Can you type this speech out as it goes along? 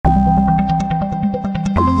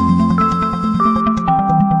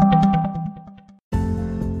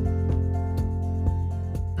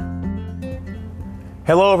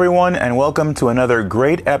Hello, everyone, and welcome to another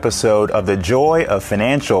great episode of the Joy of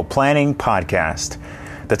Financial Planning podcast.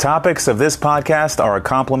 The topics of this podcast are a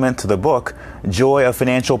complement to the book, Joy of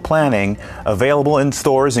Financial Planning, available in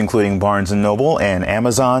stores including Barnes & Noble and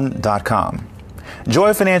Amazon.com. Joy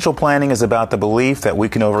of Financial Planning is about the belief that we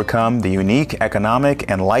can overcome the unique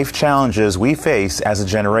economic and life challenges we face as a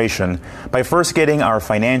generation by first getting our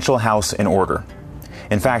financial house in order.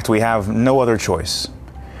 In fact, we have no other choice.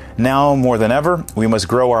 Now, more than ever, we must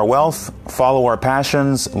grow our wealth, follow our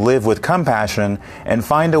passions, live with compassion, and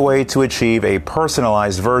find a way to achieve a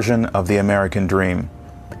personalized version of the American dream.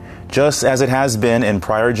 Just as it has been in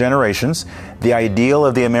prior generations, the ideal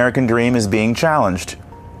of the American dream is being challenged,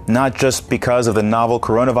 not just because of the novel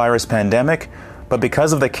coronavirus pandemic, but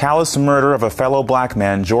because of the callous murder of a fellow black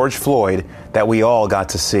man, George Floyd, that we all got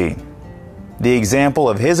to see. The example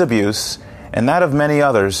of his abuse, and that of many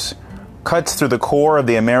others, cuts through the core of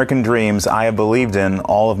the American dreams I have believed in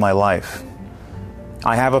all of my life.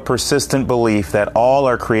 I have a persistent belief that all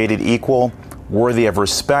are created equal, worthy of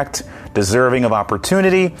respect, deserving of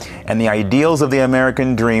opportunity, and the ideals of the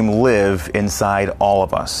American dream live inside all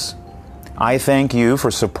of us. I thank you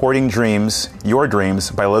for supporting your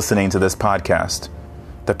dreams, by listening to this podcast.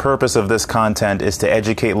 The purpose of this content is to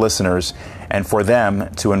educate listeners and for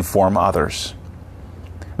them to inform others.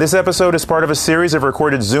 This episode is part of a series of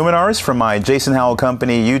recorded Zoominars from my Jason Howell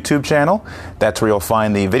Company YouTube channel. That's where you'll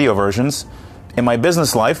find the video versions. In my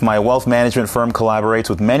business life, my wealth management firm collaborates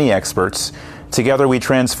with many experts. Together, we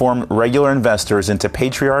transform regular investors into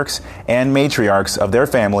patriarchs and matriarchs of their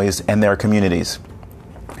families and their communities.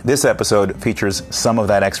 This episode features some of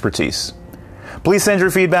that expertise. Please send your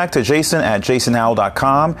feedback to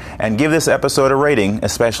jason@jasonhowell.com and give this episode a rating,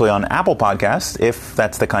 especially on Apple Podcasts, if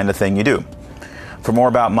that's the kind of thing you do. For more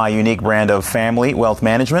about my unique brand of family wealth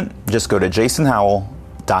management, just go to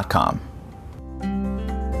jasonhowell.com.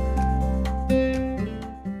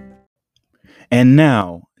 And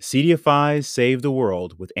now, CDFIs Save the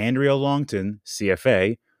World with Andrea Longton,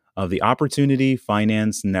 CFA, of the Opportunity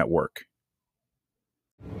Finance Network.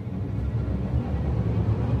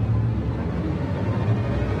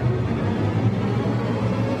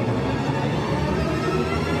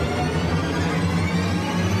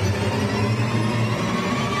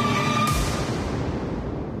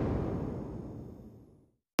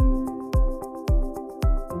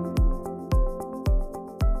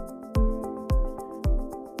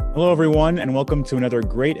 Hello, everyone, and welcome to another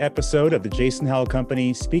great episode of the Jason Howell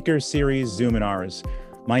Company Speaker Series Zoominars.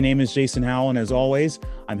 My name is Jason Howell, and as always,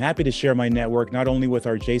 I'm happy to share my network not only with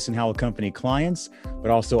our Jason Howell Company clients,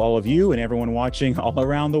 but also all of you and everyone watching all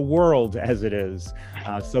around the world as it is.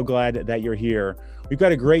 So glad that you're here. We've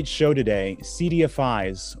got a great show today.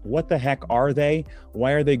 CDFIs, what the heck are they?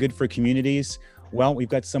 Why are they good for communities? Well, we've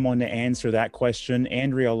got someone to answer that question.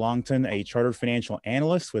 Andrea Longton, a chartered financial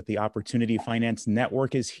analyst with the Opportunity Finance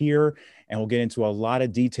Network, is here, and we'll get into a lot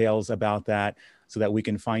of details about that so that we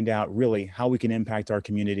can find out really how we can impact our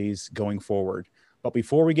communities going forward. But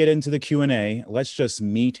before we get into the Q&A, let's just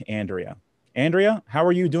meet Andrea. Andrea, how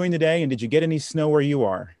are you doing today, and did you get any snow where you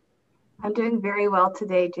are? I'm doing very well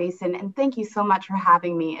today, Jason, and thank you so much for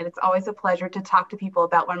having me. And it's always a pleasure to talk to people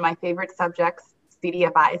about one of my favorite subjects,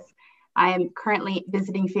 CDFIs. I am currently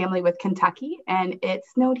visiting family with Kentucky, and it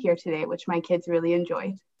snowed here today, which my kids really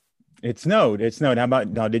enjoyed. It snowed. How about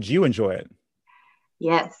now? Did you enjoy it?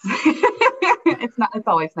 Yes. It's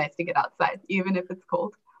always nice to get outside, even if it's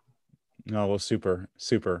cold. Oh, well, super.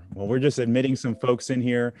 Well, we're just admitting some folks in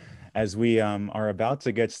here as we are about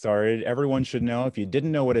to get started. Everyone should know, if you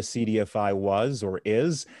didn't know what a CDFI was or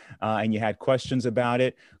is, and you had questions about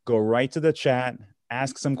it, go right to the chat.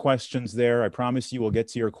 Ask some questions there. I promise you we'll get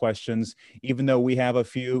to your questions. Even though we have a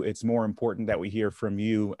few, it's more important that we hear from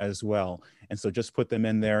you as well. And so just put them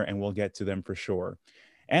in there and we'll get to them for sure.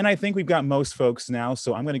 And I think we've got most folks now,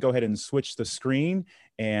 so I'm going to go ahead and switch the screen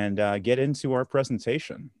and get into our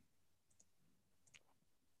presentation.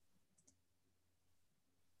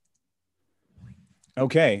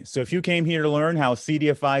 Okay, so if you came here to learn how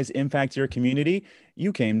CDFIs impact your community,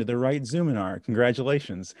 you came to the right Zoominar.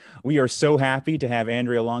 Congratulations. We are so happy to have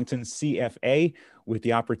Andrea Longton, CFA, with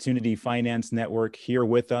the Opportunity Finance Network here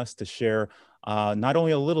with us to share not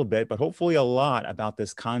only a little bit, but hopefully a lot about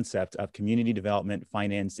this concept of community development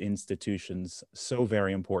finance institutions. So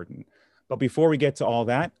very important. But before we get to all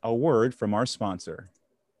that, a word from our sponsor.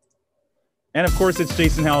 And of course, it's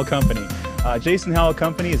Jason Howell Company. Jason Howell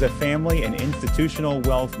Company is a family and institutional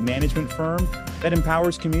wealth management firm that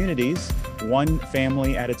empowers communities one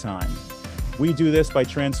family at a time. We do this by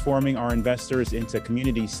transforming our investors into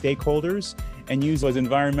community stakeholders and use those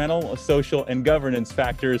environmental, social, and governance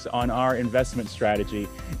factors on our investment strategy.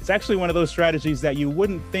 It's actually one of those strategies that you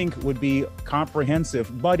wouldn't think would be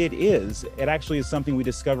comprehensive, but it is. It actually is something we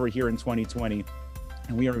discovered here in 2020.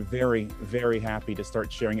 And we are very, very happy to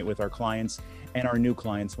start sharing it with our clients and our new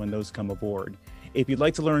clients when those come aboard. If you'd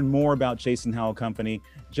like to learn more about Jason Howell Company,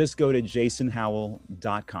 just go to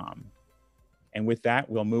jasonhowell.com. And with that,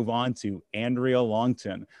 we'll move on to Andrea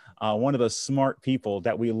Longton, one of the smart people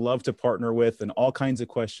that we love to partner with, and all kinds of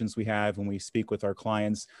questions we have when we speak with our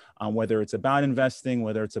clients, whether it's about investing,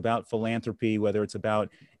 whether it's about philanthropy, whether it's about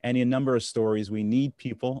any number of stories. We need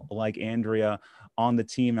people like Andrea on the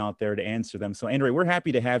team out there to answer them. So Andrea, we're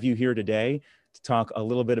happy to have you here today to talk a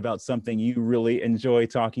little bit about something you really enjoy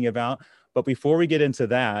talking about. But before we get into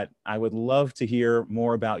that, I would love to hear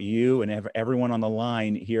more about you and have everyone on the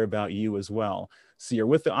line hear about you as well. So you're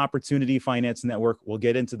with the Opportunity Finance Network. We'll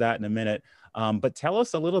get into that in a minute. But tell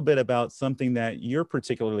us a little bit about something that you're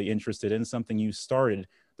particularly interested in, something you started,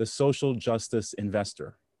 the Social Justice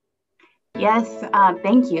Investor. Yes,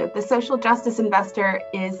 thank you. The Social Justice Investor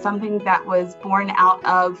is something that was born out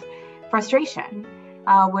of frustration,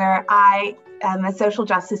 where I am a social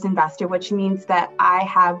justice investor, which means that I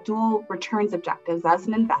have dual returns objectives as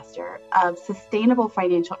an investor of sustainable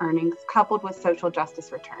financial earnings coupled with social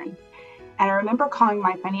justice returns. And I remember calling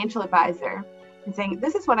my financial advisor and saying,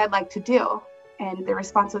 this is what I'd like to do. And the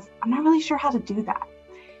response was, I'm not really sure how to do that.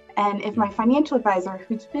 And if my financial advisor,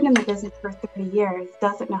 who's been in the business for 30 years,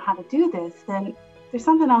 doesn't know how to do this, then there's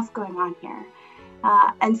something else going on here.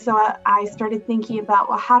 And so I started thinking about,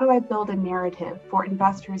 well, how do I build a narrative for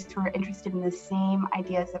investors who are interested in the same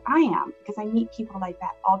ideas that I am? Because I meet people like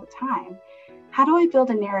that all the time. How do I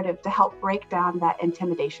build a narrative to help break down that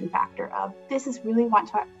intimidation factor of this is really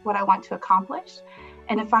what I want to accomplish?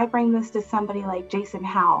 And if I bring this to somebody like Jason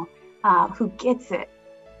Howell, who gets it,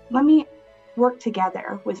 let me work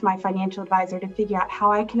together with my financial advisor to figure out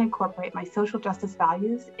how I can incorporate my social justice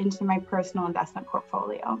values into my personal investment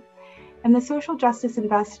portfolio. And the Social Justice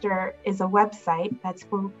Investor is a website that's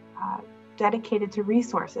dedicated to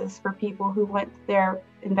resources for people who want their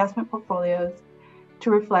investment portfolios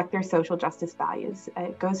to reflect their social justice values.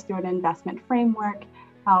 It goes through an investment framework,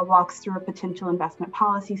 walks through a potential investment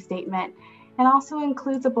policy statement, and also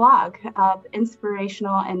includes a blog of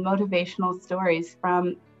inspirational and motivational stories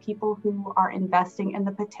from people who are investing in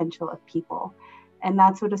the potential of people. And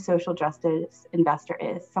that's what a social justice investor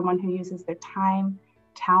is, someone who uses their time,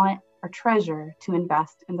 talent, or treasure to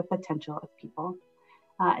invest in the potential of people.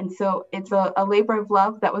 And so it's a labor of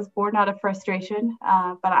love that was born out of frustration,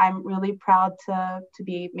 but I'm really proud to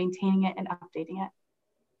be maintaining it and updating it.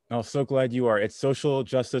 Oh, so glad you are. It's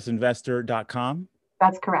socialjusticeinvestor.com.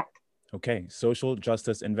 That's correct. Okay,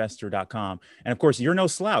 socialjusticeinvestor.com. And of course, you're no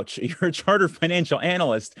slouch. You're a chartered financial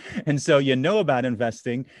analyst. And so you know about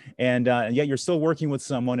investing, and yet you're still working with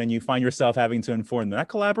someone and you find yourself having to inform them. That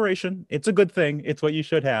collaboration, it's a good thing. It's what you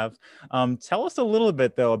should have. Tell us a little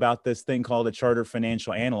bit, though, about this thing called a chartered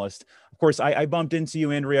financial analyst. Of course, I bumped into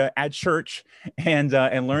you, Andrea, at church and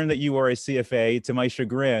learned that you are a CFA to my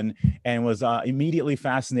chagrin, and was immediately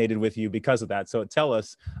fascinated with you because of that. So tell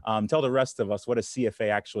the rest of us what a CFA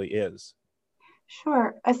actually is.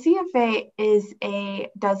 Sure. A CFA is a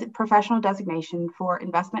professional designation for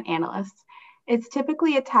investment analysts. It's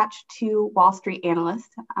typically attached to Wall Street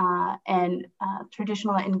analysts and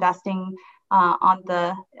traditional investing on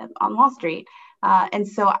Wall Street. And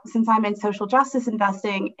so since I'm in social justice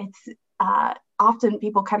investing, it's often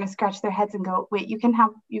people kind of scratch their heads and go, wait, you can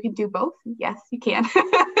do both? Yes, you can.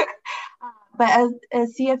 But a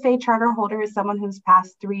CFA charter holder is someone who's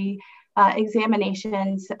passed 3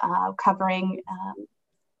 examinations covering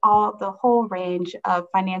the whole range of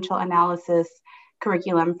financial analysis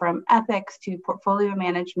curriculum, from ethics to portfolio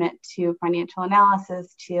management to financial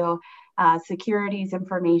analysis to securities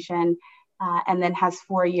information, and then has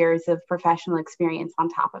 4 years of professional experience on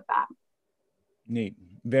top of that. Neat.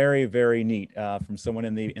 Very, very neat from someone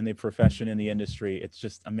in the profession, in the industry. It's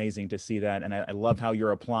just amazing to see that. And I love how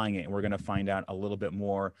you're applying it. And we're going to find out a little bit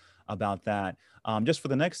more about that. Just for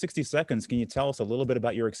the next 60 seconds, can you tell us a little bit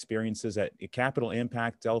about your experiences at Capital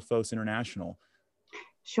Impact Delphos International?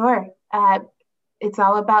 Sure. It's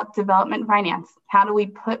all about development finance. How do we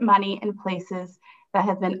put money in places that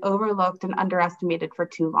have been overlooked and underestimated for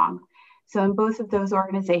too long? So in both of those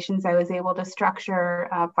organizations, I was able to structure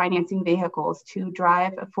financing vehicles to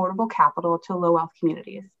drive affordable capital to low wealth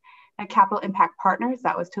communities. At Capital Impact Partners,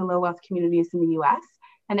 that was to low wealth communities in the US.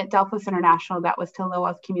 And at Delphos International, that was to low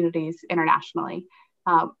wealth communities internationally.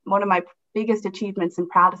 One of my biggest achievements and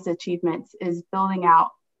proudest achievements is building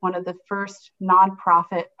out one of the first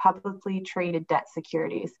nonprofit publicly traded debt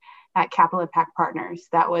securities at Capital Impact Partners.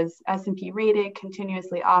 That was S&P rated,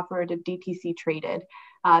 continuously offered, and DTC traded.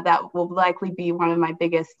 That will likely be one of my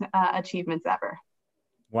biggest achievements ever.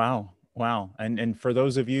 Wow. Wow. And for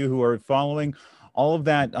those of you who are following, all of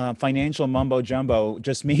that financial mumbo jumbo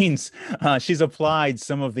just means she's applied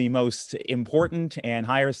some of the most important and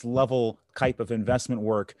highest level type of investment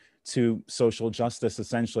work to social justice,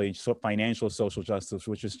 essentially, so financial social justice,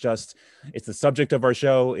 which is just, it's the subject of our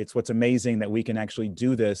show. It's what's amazing that we can actually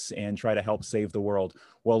do this and try to help save the world.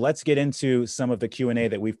 Well, let's get into some of the Q&A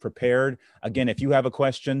that we've prepared. Again, if you have a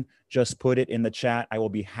question, just put it in the chat. I will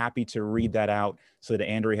be happy to read that out so that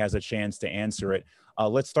Andrea has a chance to answer it.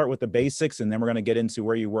 Let's start with the basics, and then we're going to get into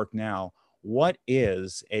where you work now. What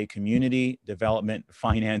is a community development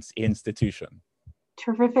finance institution?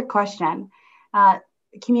 Terrific question.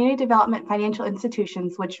 Community development financial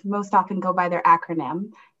institutions, which most often go by their acronym,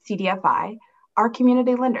 CDFI, are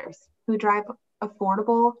community lenders who drive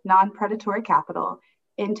affordable, non-predatory capital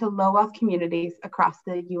into low-wealth communities across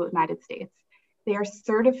the United States. They are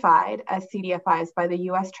certified as CDFIs by the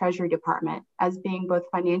U.S. Treasury Department as being both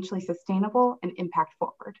financially sustainable and impact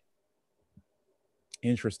forward.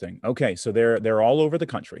 Interesting. Okay, so they're all over the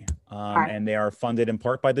country, Right. And they are funded in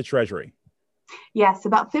part by the Treasury. Yes,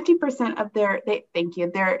 about 50% of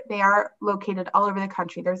they are located all over the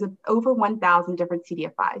country. There's over 1,000 different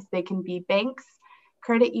CDFIs. They can be banks,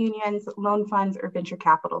 credit unions, loan funds, or venture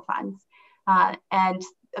capital funds. And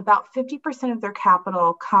about 50% of their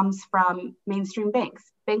capital comes from mainstream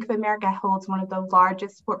banks. Bank of America holds one of the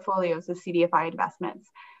largest portfolios of CDFI investments.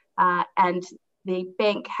 And the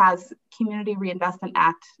bank has Community Reinvestment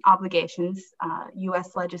Act obligations,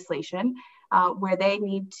 US legislation, where they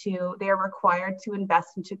are required to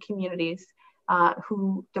invest into communities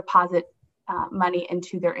who deposit money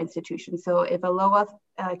into their institution. So if a low-wealth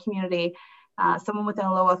community, someone within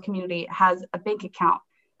a low-wealth community has a bank account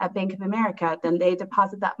at Bank of America, then they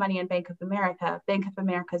deposit that money in Bank of America. Bank of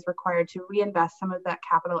America is required to reinvest some of that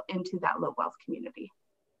capital into that low-wealth community.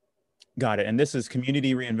 Got it. And this is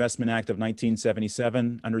Community Reinvestment Act of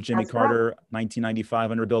 1977 under Jimmy Carter, 1995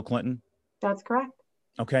 under Bill Clinton? That's correct.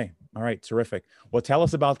 Okay. All right. Terrific. Well, tell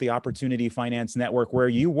us about the Opportunity Finance Network where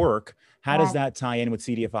you work. How does that tie in with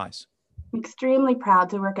CDFIs? I'm extremely proud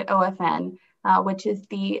to work at OFN, which is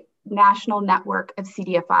the national network of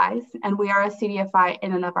CDFIs, and we are a CDFI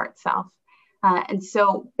in and of itself. And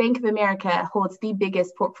so Bank of America holds the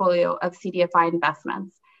biggest portfolio of CDFI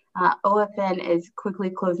investments. OFN is quickly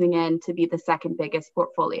closing in to be the second biggest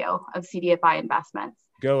portfolio of CDFI investments.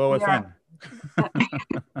 Go OFN.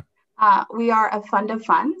 We are a fund of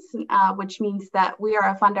funds, which means that we are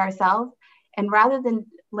a fund ourselves. And rather than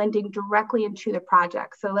lending directly into the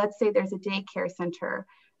project, so let's say there's a daycare center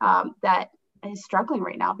that is struggling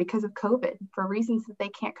right now because of COVID for reasons that they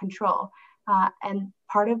can't control. And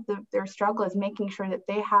part of their struggle is making sure that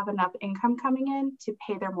they have enough income coming in to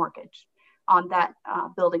pay their mortgage on that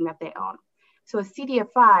building that they own. So a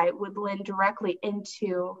CDFI would lend directly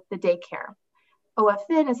into the daycare.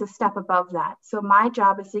 OFN is a step above that. So my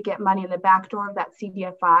job is to get money in the back door of that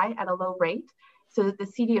CDFI at a low rate so that the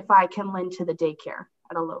CDFI can lend to the daycare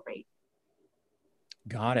at a low rate.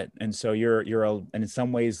 Got it. And so you're in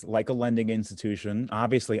some ways like a lending institution,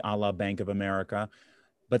 obviously a la Bank of America,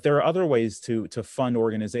 but there are other ways to fund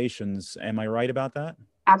organizations. Am I right about that?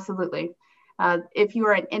 Absolutely. If you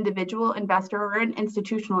are an individual investor or an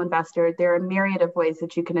institutional investor, there are a myriad of ways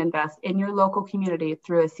that you can invest in your local community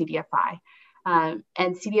through a CDFI. And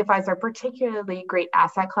CDFIs are particularly great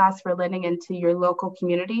asset class for lending into your local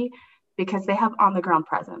community because they have on-the-ground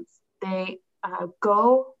presence. They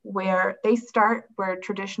go where they start where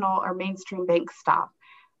traditional or mainstream banks stop,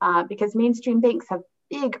 because mainstream banks have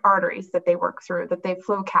big arteries that they work through, that they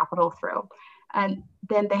flow capital through. And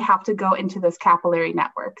then they have to go into those capillary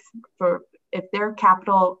networks. For if their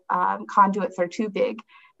capital conduits are too big,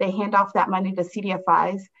 they hand off that money to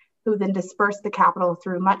CDFIs, who then disperse the capital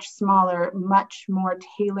through much smaller, much more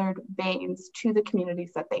tailored veins to the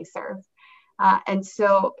communities that they serve. And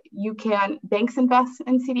so banks invest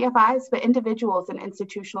in CDFIs, but individuals and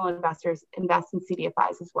institutional investors invest in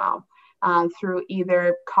CDFIs as well, through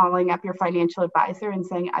either calling up your financial advisor and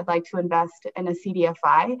saying, I'd like to invest in a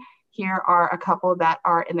CDFI. Here are a couple that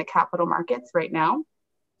are in the capital markets right now,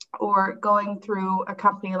 or going through a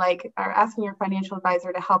company or asking your financial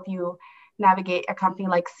advisor to help you navigate a company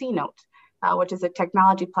like C-Note, which is a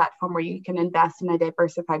technology platform where you can invest in a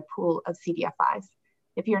diversified pool of CDFIs.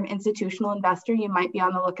 If you're an institutional investor, you might be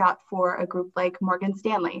on the lookout for a group like Morgan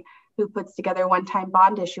Stanley, who puts together one-time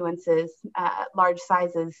bond issuances at large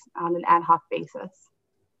sizes on an ad hoc basis.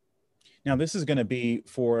 Now, this is going to be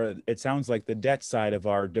for, it sounds like the debt side of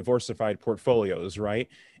our diversified portfolios, right?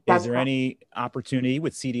 Is That's there correct. any opportunity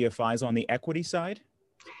with CDFIs on the equity side?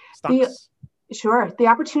 The Stocks? Sure. The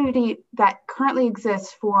opportunity that currently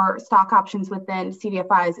exists for stock options within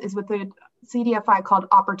CDFIs is with the CDFI called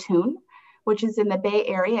Opportune, which is in the Bay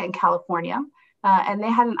Area in California. And they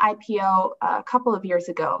had an IPO a couple of years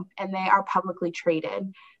ago, and they are publicly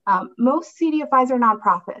traded. Most CDFIs are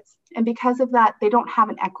nonprofits, and because of that, they don't have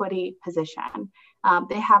an equity position.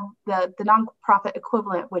 They have the nonprofit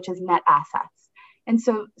equivalent, which is net assets. And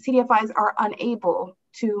so CDFIs are unable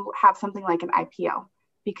to have something like an IPO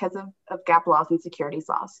because of GAAP laws and securities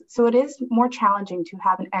laws. So it is more challenging to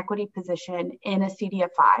have an equity position in a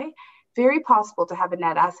CDFI. Very possible to have a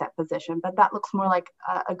net asset position, but that looks more like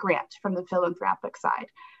a grant from the philanthropic side.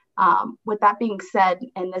 With that being said,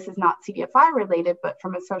 and this is not CDFI related, but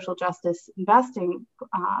from a social justice investing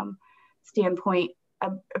standpoint,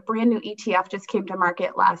 a brand new ETF just came to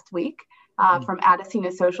market last week from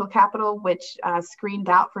Adesina Social Capital, which screened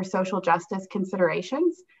out for social justice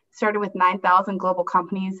considerations. Started with 9,000 global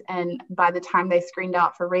companies, and by the time they screened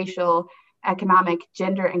out for racial, economic,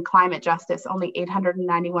 gender, and climate justice, only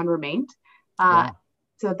 891 remained. Wow.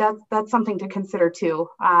 So that's something to consider too.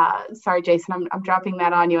 Sorry, Jason, I'm dropping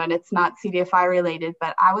that on you, and it's not CDFI related,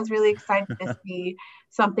 but I was really excited to see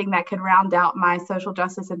something that could round out my social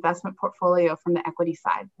justice investment portfolio from the equity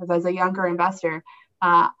side. Because as a younger investor,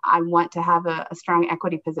 I want to have a strong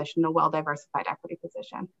equity position, a well-diversified equity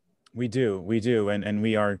position. We do. And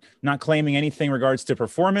we are not claiming anything in regards to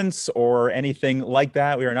performance or anything like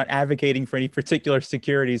that. We are not advocating for any particular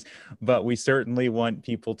securities, but we certainly want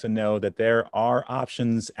people to know that there are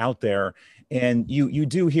options out there. And you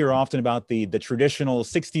do hear often about the traditional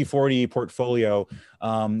 60-40 portfolio.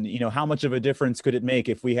 How much of a difference could it make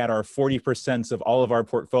if we had our 40% of all of our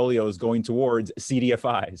portfolios going towards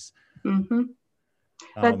CDFIs? Mm-hmm.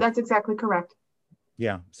 That's exactly correct.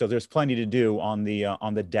 Yeah, so there's plenty to do on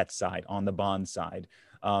the debt side, on the bond side.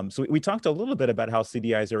 So we talked a little bit about how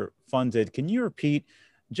CDIs are funded. Can you repeat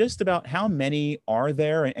just about how many are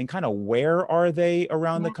there and kind of where are they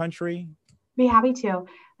around the country? Be happy to.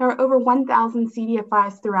 There are over 1,000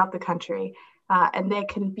 CDFIs throughout the country, and they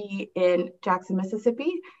can be in Jackson,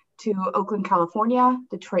 Mississippi, to Oakland, California,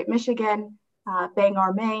 Detroit, Michigan,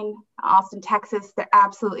 Bangor, Maine, Austin, Texas. They're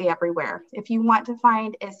absolutely everywhere. If you want to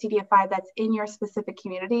find a CDFI that's in your specific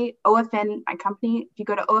community, OFN, my company, if you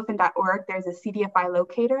go to ofn.org, there's a CDFI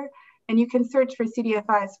locator, and you can search for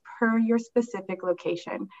CDFIs per your specific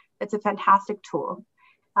location. It's a fantastic tool.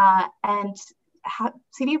 And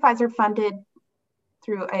CDFIs are funded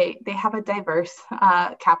through they have a diverse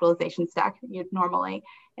capitalization stack normally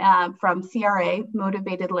from CRA,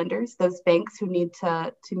 motivated lenders, those banks who need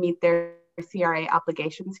to meet their CRA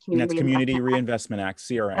obligations. That's Community Reinvestment Act,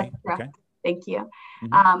 CRA. Okay. Thank you.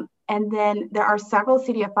 Mm-hmm. And then there are several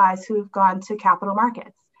CDFIs who've gone to capital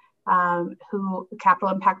markets, who Capital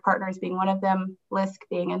Impact Partners being one of them, LISC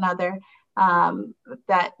being another,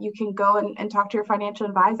 that you can go and talk to your financial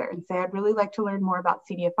advisor and say, I'd really like to learn more about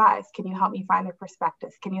CDFIs. Can you help me find their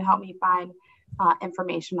prospectus? Can you help me find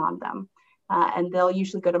information on them? And they'll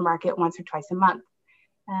usually go to market once or twice a month.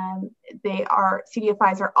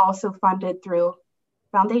 CDFIs are also funded through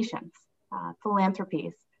foundations,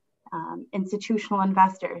 philanthropies, institutional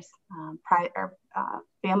investors,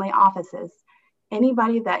 family offices.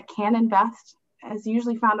 Anybody that can invest has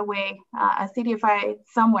usually found a way, a CDFI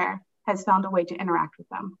somewhere has found a way to interact with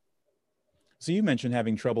them. So you mentioned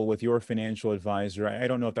having trouble with your financial advisor. I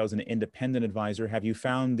don't know if that was an independent advisor. Have you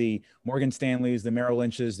found the Morgan Stanleys, the Merrill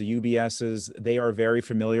Lynch's, the UBS's, they are very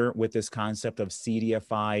familiar with this concept of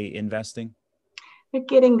CDFI investing? They're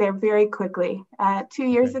getting there very quickly. 2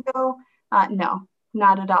 years ago, no,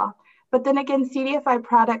 not at all. But then again, CDFI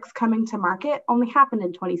products coming to market only happened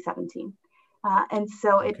in 2017. And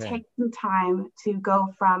so it takes some time to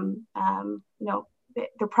go from,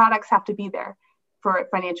 the products have to be there for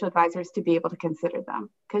financial advisors to be able to consider them,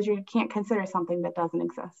 because you can't consider something that doesn't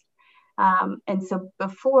exist. And so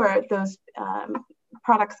before those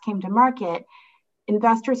products came to market,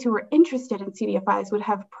 investors who were interested in CDFIs would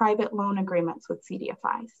have private loan agreements with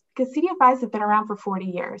CDFIs, because CDFIs have been around for 40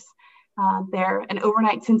 years. They're an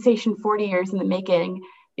overnight sensation, 40 years in the making,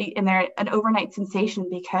 and they're an overnight sensation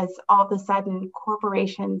because all of a sudden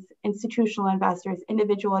corporations, institutional investors,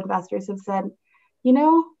 individual investors have said,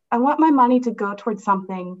 I want my money to go towards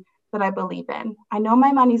something that I believe in. I know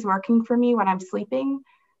my money's working for me when I'm sleeping.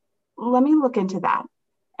 Let me look into that.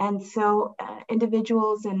 And so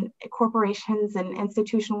individuals and corporations and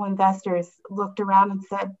institutional investors looked around and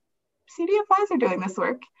said, CDFIs are doing this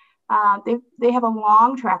work. They have a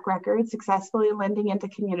long track record successfully lending into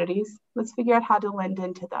communities. Let's figure out how to lend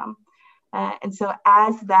into them. And so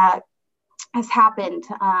as that has happened.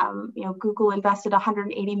 Google invested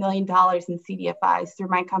 $180 million in CDFIs through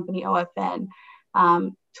my company, OFN.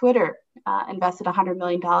 Twitter invested $100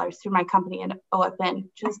 million through my company in OFN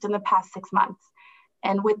just in the past 6 months.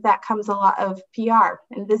 And with that comes a lot of PR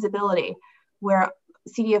and visibility, where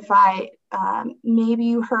CDFI, maybe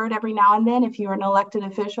you heard every now and then, if you're an elected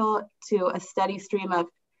official, to a steady stream of,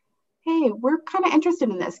 hey, we're kind of interested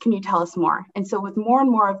in this. Can you tell us more? And so with more and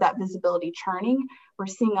more of that visibility churning, we're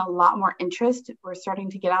seeing a lot more interest. We're starting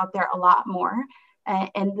to get out there a lot more.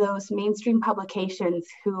 And those mainstream publications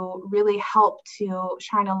who really help to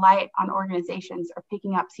shine a light on organizations are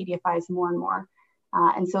picking up CDFIs more and more.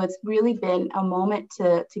 And so it's really been a moment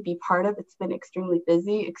to be part of. It's been extremely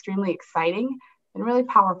busy, extremely exciting, and really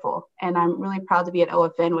powerful. And I'm really proud to be at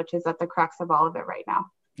OFN, which is at the crux of all of it right now.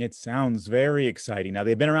 It sounds very exciting. Now,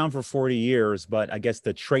 they've been around for 40 years, but I guess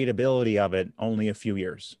the tradability of it, only a few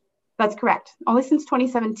years. That's correct. Only since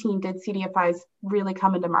 2017 did CDFIs really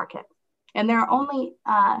come into market. And there are only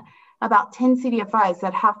about 10 CDFIs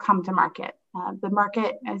that have come to market. The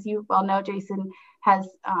market, as you well know, Jason, has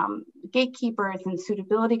gatekeepers and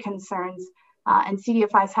suitability concerns, and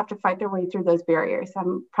CDFIs have to fight their way through those barriers.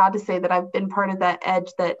 I'm proud to say that I've been part of that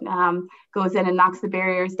edge that goes in and knocks the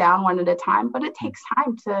barriers down one at a time, but it takes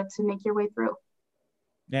time to make your way through.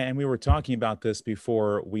 And we were talking about this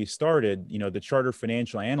before we started, the Chartered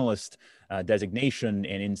Financial Analyst designation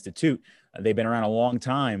and institute, they've been around a long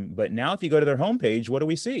time, but now if you go to their homepage, what do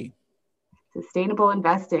we see? Sustainable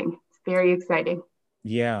investing. It's very exciting.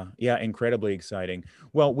 Yeah, incredibly exciting.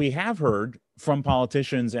 Well, we have heard from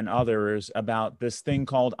politicians and others about this thing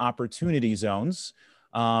called opportunity zones.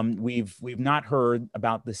 We've not heard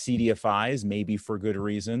about the CDFIs, maybe for good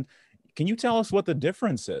reason. Can you tell us what the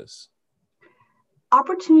difference is?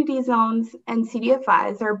 Opportunity zones and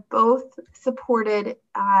CDFIs are both supported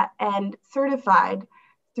and certified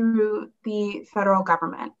through the federal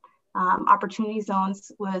government. Opportunity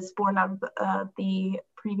zones was born out of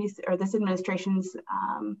this administration's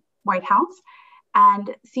White House,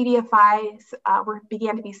 and CDFIs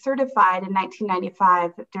began to be certified in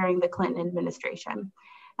 1995 during the Clinton administration.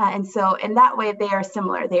 And so in that way, they are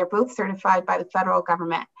similar. They are both certified by the federal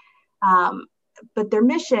government, but their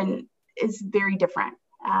mission is very different.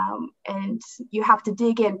 And you have to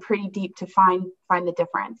dig in pretty deep to find the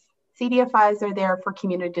difference. CDFIs are there for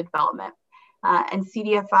community development. And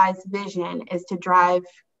CDFI's vision is to drive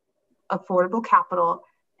affordable capital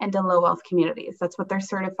into low wealth communities. That's what they're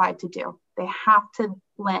certified to do. They have to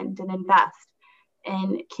lend and invest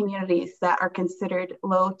in communities that are considered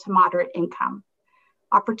low to moderate income.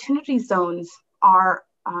 Opportunity zones are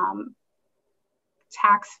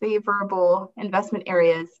tax favorable investment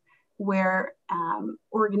areas where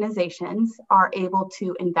organizations are able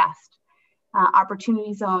to invest.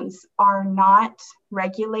 Opportunity zones are not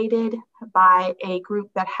regulated by a group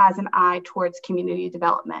that has an eye towards community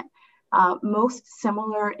development. Most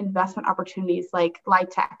similar investment opportunities like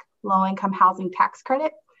LIHTC, low-income housing tax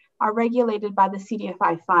credit, are regulated by the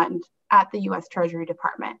CDFI fund at the U.S. Treasury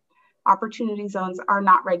Department. Opportunity zones are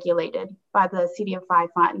not regulated by the CDFI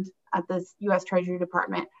fund at the U.S. Treasury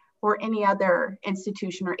Department or any other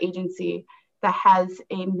institution or agency that has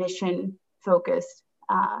a mission-focused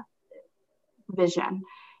vision.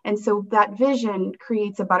 And so that vision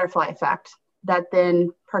creates a butterfly effect that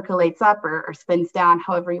then percolates up or spins down,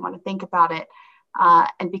 however you want to think about it.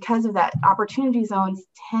 And because of that, opportunity zones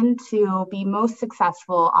tend to be most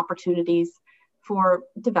successful opportunities for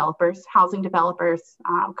developers, housing developers,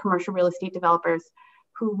 commercial real estate developers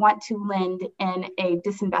who want to lend in a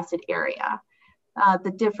disinvested area.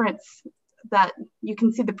 The difference that you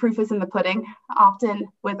can see, the proof is in the pudding. Often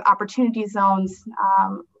with opportunity zones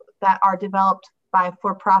that are developed by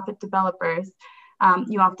for-profit developers,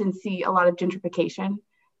 you often see a lot of gentrification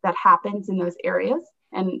that happens in those areas.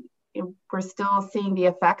 And we're still seeing the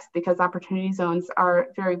effects because opportunity zones are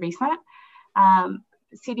very recent.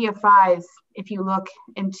 CDFIs, if you look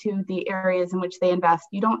into the areas in which they invest,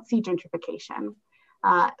 you don't see gentrification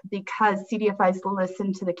because CDFIs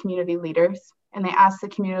listen to the community leaders and they ask the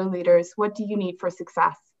community leaders, what do you need for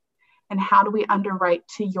success? And how do we underwrite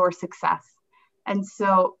to your success? And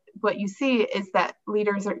so what you see is that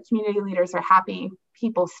community leaders are happy,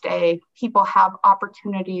 people stay, people have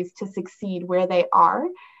opportunities to succeed where they are.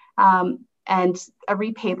 And a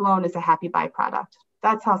repaid loan is a happy byproduct.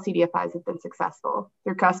 That's how CDFIs have been successful,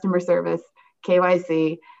 through customer service,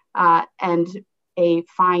 KYC, and a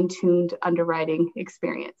fine-tuned underwriting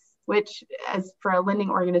experience, which, as for a lending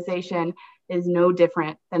organization, is no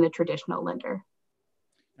different than a traditional lender.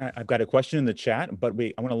 I've got a question in the chat, but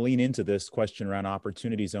I want to lean into this question around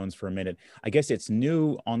opportunity zones for a minute. I guess it's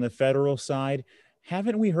new on the federal side.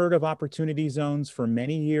 Haven't we heard of opportunity zones for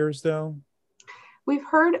many years, though? We've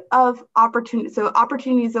heard of opportunity. So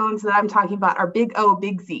opportunity zones that I'm talking about are big O,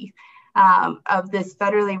 big Z, of this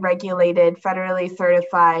federally regulated, federally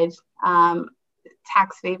certified,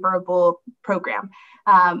 tax favorable program.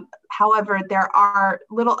 However, there are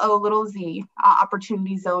little o, little z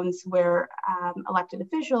opportunity zones where elected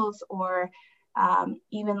officials or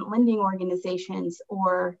even lending organizations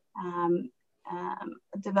or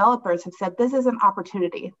developers have said, this is an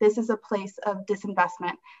opportunity. This is a place of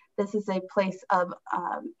disinvestment. This is a place of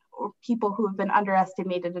people who have been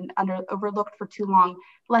underestimated and overlooked for too long.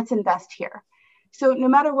 Let's invest here. So no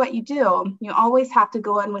matter what you do, you always have to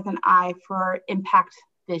go in with an eye for impact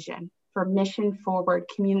vision, for mission forward,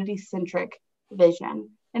 community centric vision.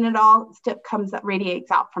 And it all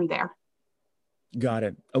radiates out from there. Got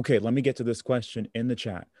it. Okay, let me get to this question in the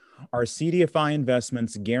chat. Are CDFI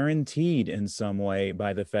investments guaranteed in some way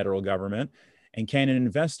by the federal government? And can an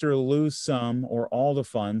investor lose some or all the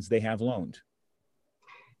funds they have loaned?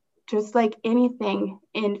 Just like anything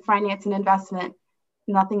in finance and investment,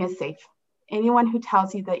 nothing is safe. Anyone who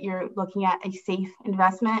tells you that you're looking at a safe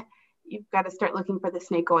investment, you've got to start looking for the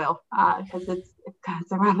snake oil because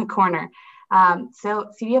it's around the corner. So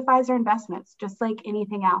CDFIs are investments, just like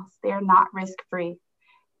anything else. They are not risk-free.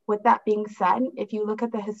 With that being said, if you look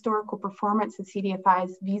at the historical performance of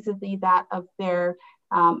CDFIs vis-a-vis that of their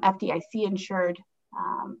FDIC-insured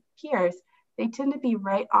peers, they tend to be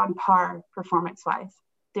right on par performance-wise.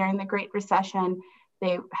 During the Great Recession,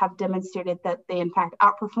 they have demonstrated that they in fact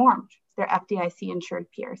outperformed their FDIC-insured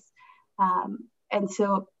peers. And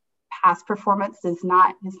so past performance is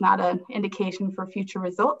not an indication for future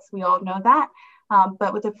results. We all know that.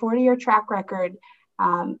 But with a 40-year track record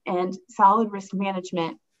and solid risk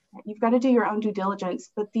management, you've got to do your own due diligence,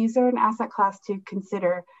 but these are an asset class to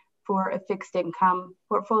consider for a fixed income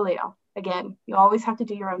portfolio. Again, you always have to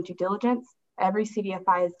do your own due diligence. Every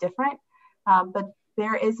CDFI is different, but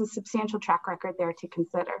there is a substantial track record there to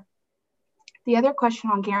consider. The other question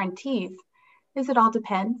on guarantees is it all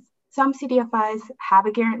depends. Some CDFIs have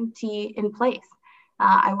a guarantee in place.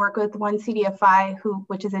 I work with one CDFI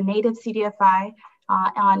which is a native CDFI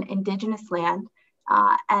on indigenous land,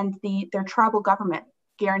 and their tribal government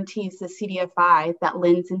guarantees the CDFI that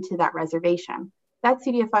lends into that reservation. That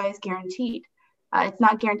CDFI is guaranteed. It's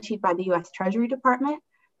not guaranteed by the U.S. Treasury Department,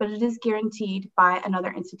 but it is guaranteed by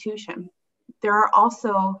another institution. There are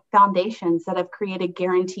also foundations that have created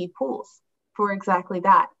guarantee pools for exactly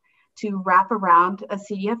that, to wrap around a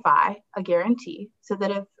CDFI, a guarantee, so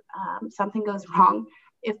that if something goes wrong,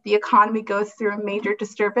 if the economy goes through a major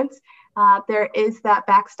disturbance, there is that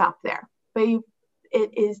backstop there. But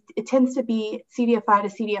it tends to be CDFI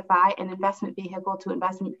to CDFI and investment vehicle to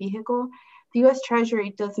investment vehicle. The U.S.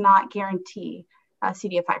 Treasury does not guarantee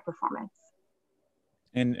CDFI performance.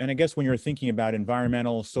 And I guess when you're thinking about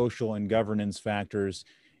environmental, social, and governance factors,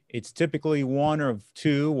 it's typically one of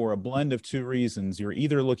two or a blend of two reasons. You're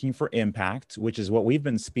either looking for impact, which is what we've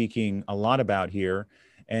been speaking a lot about here.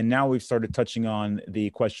 And now we've started touching on the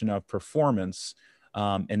question of performance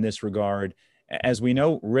in this regard. As we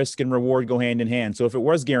know, risk and reward go hand in hand. So if it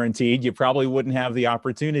was guaranteed, you probably wouldn't have the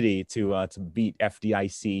opportunity to beat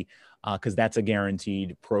FDIC because that's a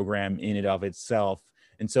guaranteed program in and of itself.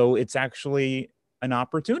 And so it's actually an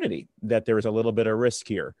opportunity that there is a little bit of risk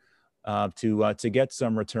here to get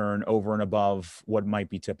some return over and above what might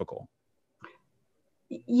be typical.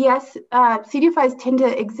 Yes, CDFIs tend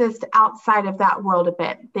to exist outside of that world a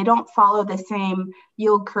bit. They don't follow the same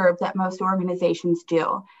yield curve that most organizations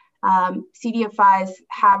do. CDFIs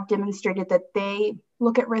have demonstrated that they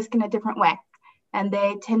look at risk in a different way, and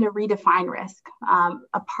they tend to redefine risk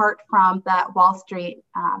apart from that Wall Street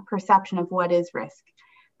perception of what is risk.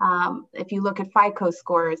 If you look at FICO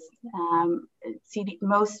scores,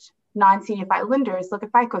 most non-CDFI lenders look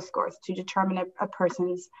at FICO scores to determine a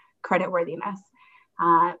person's creditworthiness.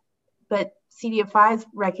 But CDFIs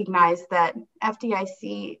recognize that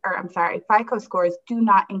FICO scores do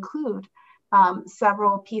not include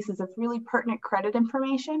several pieces of really pertinent credit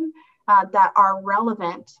information that are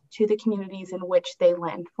relevant to the communities in which they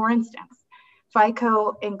lend. For instance,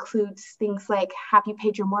 FICO includes things like, have you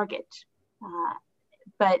paid your mortgage?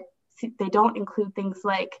 But they don't include things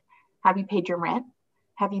like, have you paid your rent?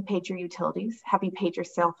 Have you paid your utilities? Have you paid your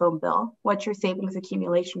cell phone bill? What's your savings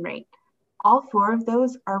accumulation rate? All four of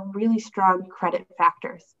those are really strong credit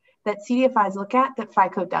factors that CDFIs look at that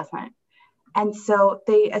FICO doesn't. And so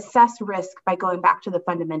they assess risk by going back to the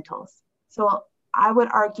fundamentals. So I would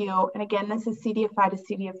argue, and again, this is CDFI to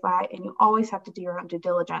CDFI, and you always have to do your own due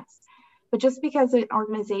diligence. But just because an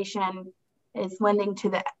organization is lending to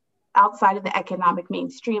the outside of the economic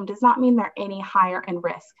mainstream does not mean they're any higher in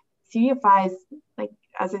risk. CDFIs, like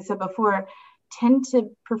as I said before, tend to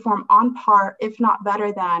perform on par, if not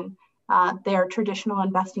better than their traditional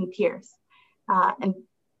investing peers.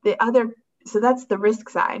 So that's the risk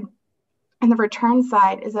side. And the return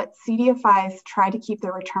side is that CDFIs try to keep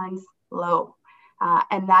their returns low.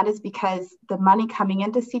 And that is because the money coming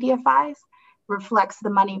into CDFIs reflects the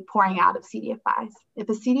money pouring out of CDFIs. If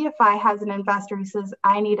a CDFI has an investor who says,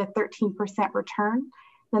 I need a 13% return,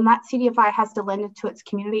 then that CDFI has to lend it to its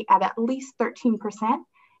community at least 13%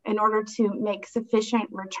 in order to make sufficient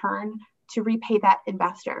return to repay that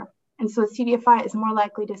investor. And so a CDFI is more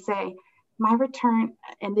likely to say, my return,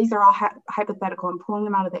 and these are all hypothetical, I'm pulling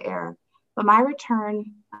them out of the air, but my return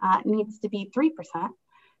needs to be 3%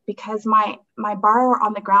 because my borrower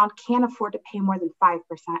on the ground can't afford to pay more than 5%.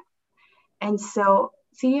 And so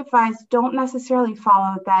CDFIs don't necessarily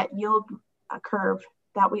follow that yield curve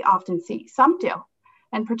that we often see. Some do,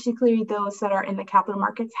 and particularly those that are in the capital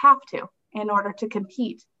markets have to in order to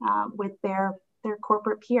compete with their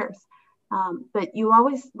corporate peers. But you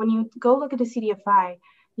always, when you go look at a CDFI,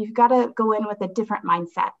 you've got to go in with a different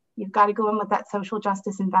mindset. You've got to go in with that social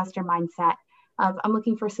justice investor mindset of I'm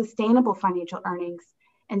looking for sustainable financial earnings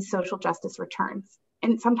and social justice returns.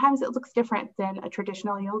 And sometimes it looks different than a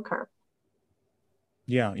traditional yield curve.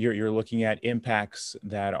 Yeah, you're looking at impacts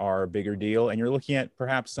that are a bigger deal, and you're looking at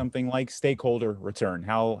perhaps something like stakeholder return.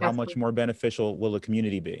 How much more beneficial will the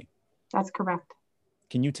community be? That's correct.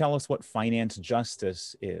 Can you tell us what finance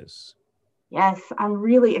justice is? Yes, I'm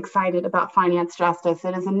really excited about finance justice.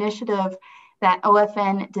 It is an initiative that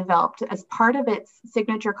OFN developed as part of its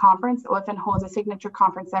signature conference. OFN holds a signature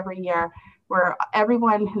conference every year where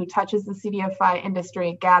everyone who touches the CDFI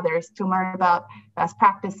industry gathers to learn about best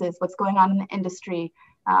practices, what's going on in the industry.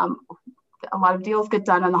 A lot of deals get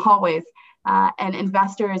done in the hallways, and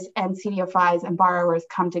investors and CDFIs and borrowers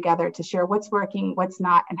come together to share what's working, what's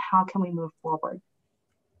not, and how can we move forward.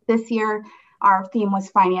 This year, our theme was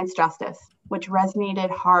finance justice, which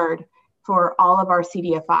resonated hard for all of our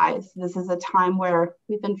CDFIs. This is a time where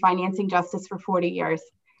we've been financing justice for 40 years,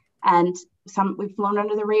 and we've flown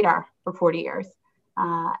under the radar for 40 years.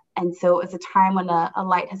 And so it's a time when a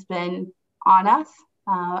light has been on us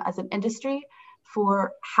as an industry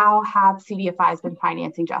for how have CDFIs been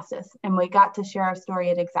financing justice. And we got to share our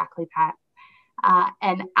story at Exactly Pat.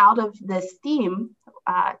 And out of this theme,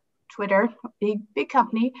 Twitter, big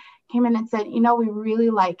company, came in and said, we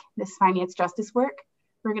really like this finance justice work.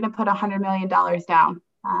 We're going to put $100 million down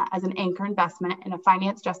as an anchor investment in a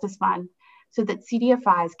finance justice fund so that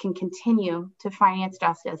CDFIs can continue to finance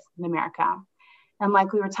justice in America. And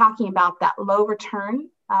like we were talking about, that low return,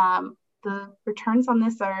 the returns on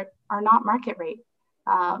this are not market rate.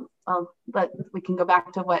 But we can go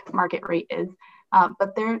back to what market rate is,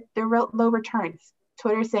 but they're low returns.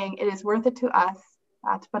 Twitter's saying it is worth it to us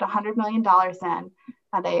to put $100 million in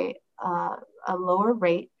at a lower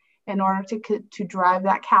rate in order to drive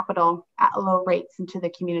that capital at low rates into the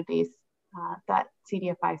communities that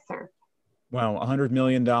CDFI serve. Wow, $100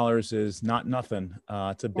 million is not nothing.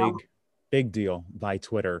 It's a big deal by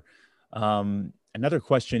Twitter. Another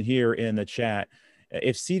question here in the chat.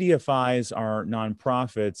 If CDFIs are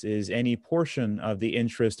nonprofits, is any portion of the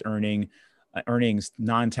interest earnings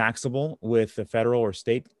non-taxable with the federal or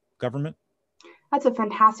state government? That's a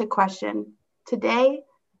fantastic question. Today,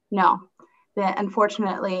 no.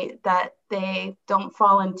 Unfortunately, that they don't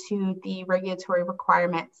fall into the regulatory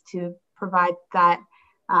requirements to provide that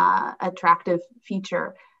attractive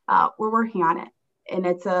feature. We're working on it. And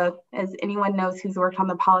it's as anyone knows who's worked on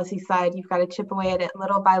the policy side, you've got to chip away at it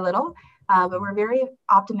little by little. But we're very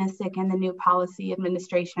optimistic in the new policy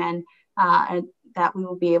administration that we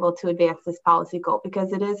will be able to advance this policy goal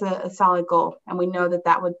because it is a solid goal. And we know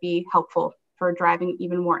that would be helpful for driving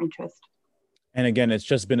even more interest. And again, it's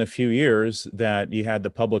just been a few years that you had the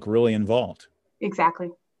public really involved. Exactly.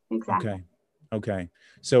 Okay.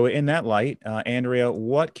 So in that light, Andrea,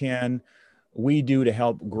 what can we do to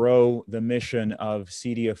help grow the mission of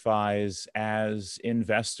CDFIs as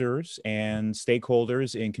investors and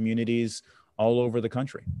stakeholders in communities all over the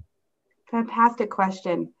country? Fantastic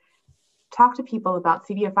question. Talk to people about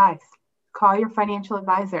CDFIs. Call your financial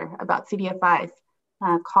advisor about CDFIs.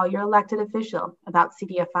 Call your elected official about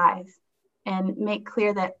CDFIs. And make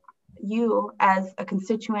clear that you, as a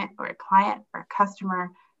constituent or a client or a customer,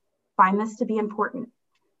 find this to be important.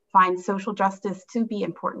 Find social justice to be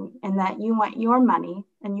important, and that you want your money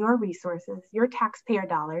and your resources, your taxpayer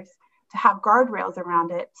dollars, to have guardrails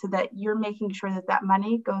around it so that you're making sure that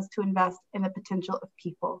money goes to invest in the potential of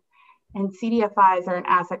people. And CDFIs are an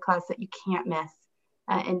asset class that you can't miss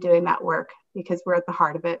in doing that work because we're at the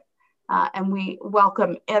heart of it. And we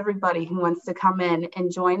welcome everybody who wants to come in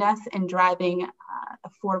and join us in driving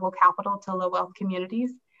affordable capital to low wealth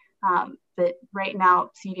communities. But right now,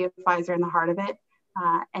 CDFIs are in the heart of it,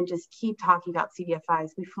 and just keep talking about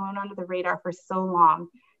CDFIs. We've flown under the radar for so long,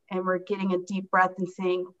 and we're getting a deep breath and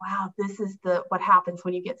saying, wow, this is what happens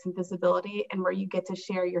when you get some visibility and where you get to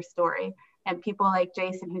share your story. And people like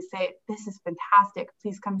Jason who say, this is fantastic,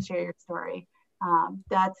 please come share your story.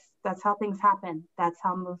 That's how things happen. That's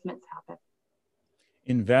how movements happen.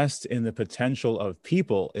 Invest in the potential of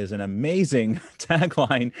people is an amazing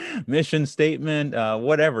tagline, mission statement,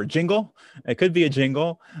 whatever. Jingle? It could be a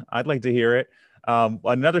jingle. I'd like to hear it.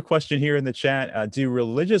 Another question here in the chat. Do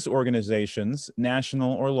religious organizations,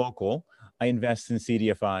 national or local, invest in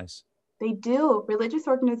CDFIs? They do. Religious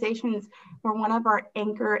organizations were one of our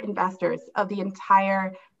anchor investors of the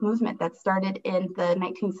entire movement that started in the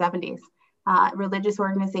 1970s. Religious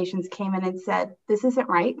organizations came in and said, this isn't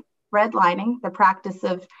right. Redlining, the practice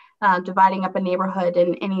of dividing up a neighborhood,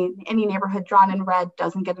 and any neighborhood drawn in red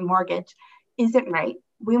doesn't get a mortgage, isn't right.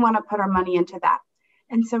 We want to put our money into that.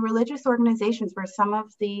 And so religious organizations were some of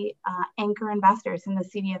the anchor investors in the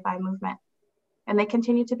CDFI movement, and they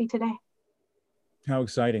continue to be today. How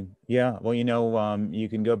exciting. Yeah. Well, you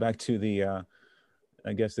can go back to the,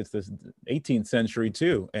 I guess it's the 18th century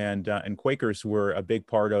too. And Quakers were a big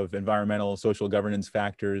part of environmental, social governance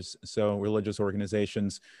factors. So religious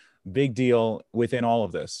organizations, big deal within all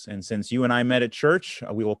of this. And since you and I met at church,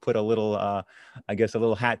 we will put a little, a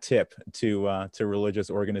little hat tip to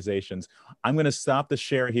religious organizations. I'm going to stop the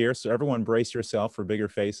share here. So everyone brace yourself for bigger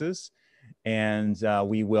faces, and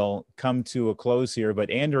we will come to a close here.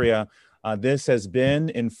 But Andrea, this has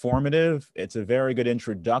been informative. It's a very good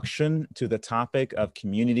introduction to the topic of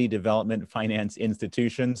community development finance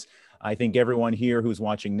institutions. I think everyone here who's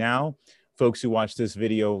watching now, folks who watch this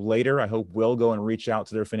video later, I hope will go and reach out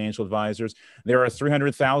to their financial advisors. There are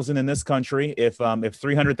 300,000 in this country. If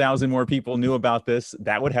 300,000 more people knew about this,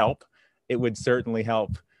 that would help. It would certainly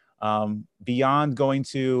help. Beyond going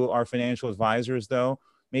to our financial advisors, though,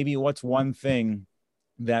 maybe what's one thing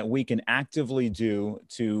that we can actively do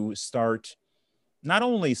to start not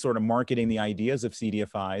only sort of marketing the ideas of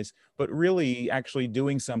CDFIs, but really actually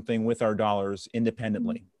doing something with our dollars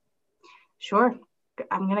independently? Sure.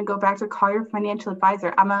 I'm going to go back to call your financial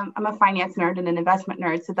advisor. I'm a finance nerd and an investment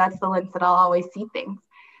nerd, so that's the lens that I'll always see things.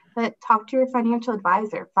 But talk to your financial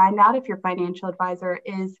advisor. Find out if your financial advisor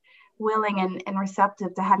is willing and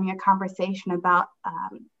receptive to having a conversation about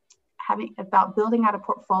building out a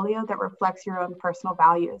portfolio that reflects your own personal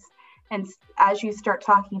values. And as you start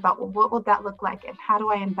talking about, well, what would that look like? And how do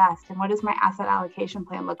I invest? And what does my asset allocation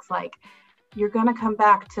plan looks like? You're going to come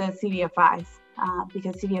back to CDFIs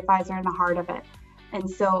because CDFIs are in the heart of it. And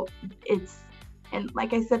so and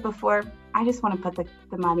like I said before, I just want to put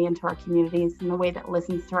the money into our communities in the way that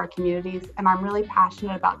listens to our communities. And I'm really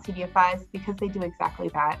passionate about CDFIs because they do exactly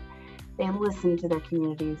that. They listen to their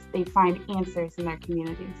communities. They find answers in their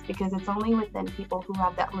communities, because it's only within people who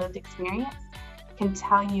have that lived experience can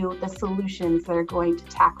tell you the solutions that are going to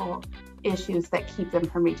tackle issues that keep them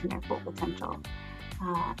from reaching their full potential.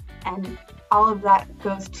 And all of that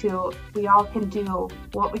goes to, we all can do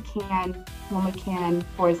what we can, when we can,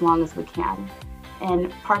 for as long as we can.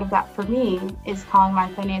 And part of that for me is calling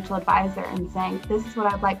my financial advisor and saying, this is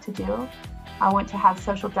what I'd like to do. I want to have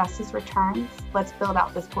social justice returns. Let's build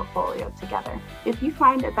out this portfolio together. If you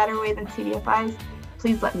find a better way than CDFIs,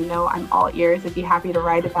 please let me know. I'm all ears. I'd be happy to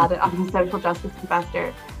write about it on the Social Justice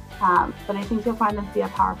Investor. But I think you'll find them to be a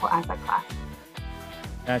powerful asset class.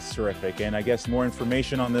 That's terrific. And I guess more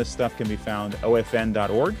information on this stuff can be found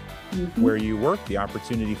ofn.org, where you work, the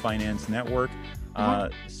Opportunity Finance Network,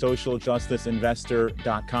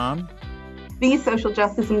 socialjusticeinvestor.com.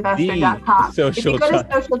 TheSocialJusticeInvestor.com. If you go to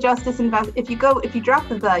Social Justice Invest, if you drop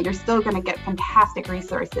the, you're still going to get fantastic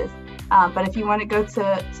resources. But if you want to go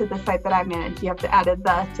to the site that I manage, you have to add a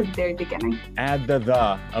the to the very beginning. Add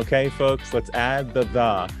the. Okay, folks, let's add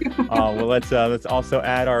the. Well, let's also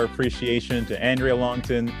add our appreciation to Andrea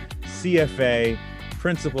Longton, CFA,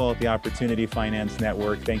 Principal at the Opportunity Finance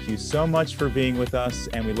Network. Thank you so much for being with us,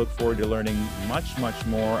 and we look forward to learning much, much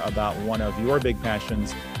more about one of your big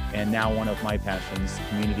passions, and now one of my passions,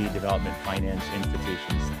 community development finance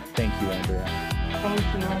institutions. Thank you, Andrea. Thank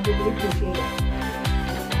you. I really appreciate it.